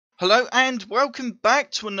Hello and welcome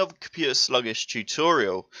back to another Computer Sluggish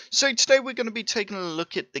tutorial. So today we're going to be taking a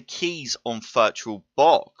look at the keys on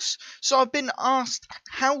VirtualBox. So I've been asked,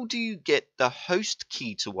 how do you get the host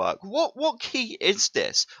key to work? What key is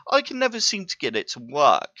this? I can never seem to get it to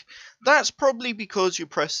work. That's probably because you're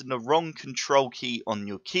pressing the wrong control key on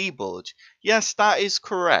your keyboard. Yes, that is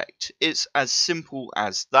correct. It's as simple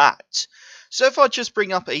as that. So if I just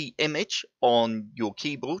bring up an image on your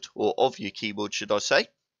keyboard, or of your keyboard should I say,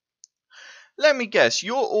 let me guess,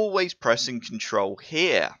 you're always pressing Control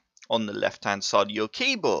here on the left hand side of your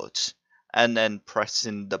keyboard and then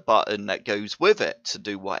pressing the button that goes with it to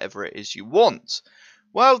do whatever it is you want.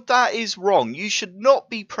 Well, that is wrong. You should not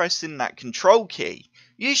be pressing that Control key.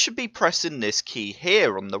 You should be pressing this key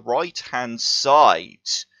here on the right hand side.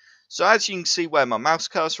 So as you can see where my mouse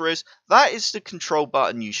cursor is, that is the Control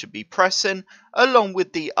button you should be pressing, along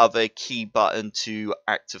with the other key button to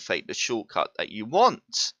activate the shortcut that you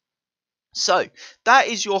want. So that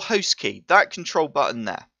is your host key, that control button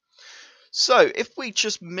there. So if we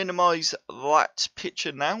just minimize that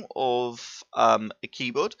picture now of a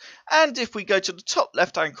keyboard, and if we go to the top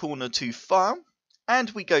left hand corner to File, and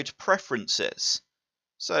we go to Preferences.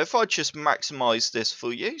 So if I just maximize this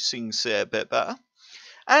for you so you can see it a bit better,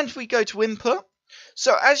 and we go to Input.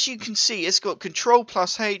 So as you can see, it's got Control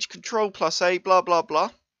plus H, Control plus A, blah blah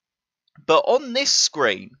blah. But on this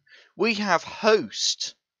screen we have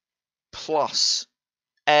Host plus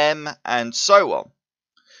M and so on.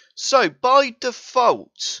 So by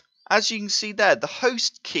default, as you can see there, the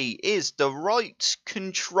host key is the right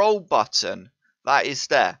control button that is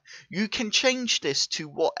there. You can change this to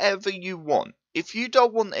whatever you want. If you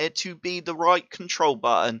don't want it to be the right control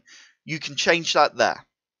button, you can change that there.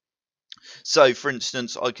 So for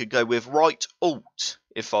instance, I could go with right Alt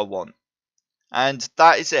if I want. And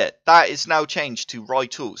that is it. That is now changed to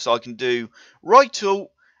right Alt. So I can do right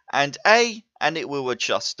Alt and A, and it will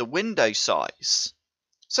adjust the window size.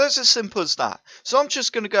 So it's as simple as that. So I'm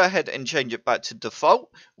just going to go ahead and change it back to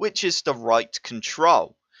default, which is the right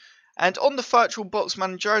control. And on the VirtualBox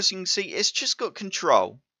Manager, as you can see, it's just got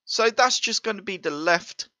control. So that's just going to be the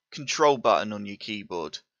left control button on your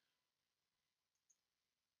keyboard.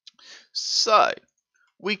 So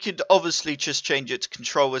we could obviously just change it to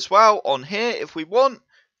control as well on here if we want,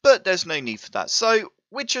 but there's no need for that. So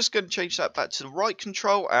we're just going to change that back to the right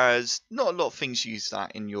control, as not a lot of things use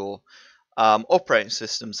that in your operating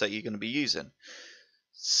systems that you're going to be using.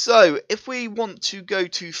 So if we want to go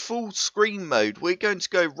to full screen mode, we're going to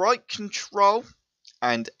go right control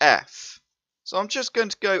and F. So I'm just going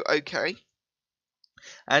to go OK.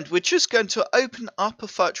 And we're just going to open up a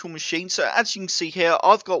virtual machine. So as you can see here,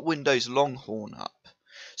 I've got Windows Longhorn up.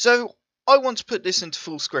 So I want to put this into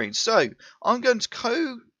full screen. So I'm going to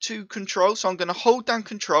go to Control. So I'm going to hold down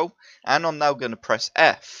Control, and I'm now going to press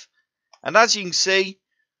F. And as you can see,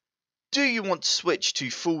 do you want to switch to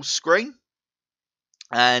full screen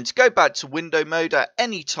and go back to window mode at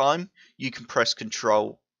any time? You can press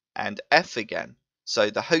Control and F again. So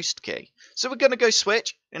the host key. So we're going to go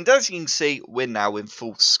switch, and as you can see, we're now in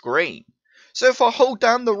full screen. So if I hold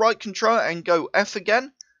down the right control and go F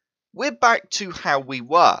again, we're back to how we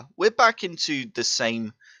were. We're back into the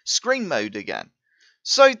same screen mode again.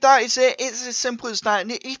 So that is it. It's as simple as that.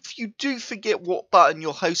 And if you do forget what button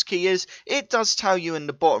your host key is, it does tell you in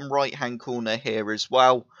the bottom right hand corner here as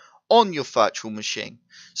well on your virtual machine.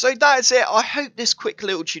 So that is it. I hope this quick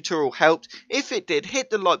little tutorial helped. If it did, hit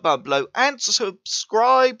the like button below and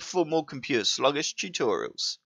subscribe for more computer sluggish tutorials.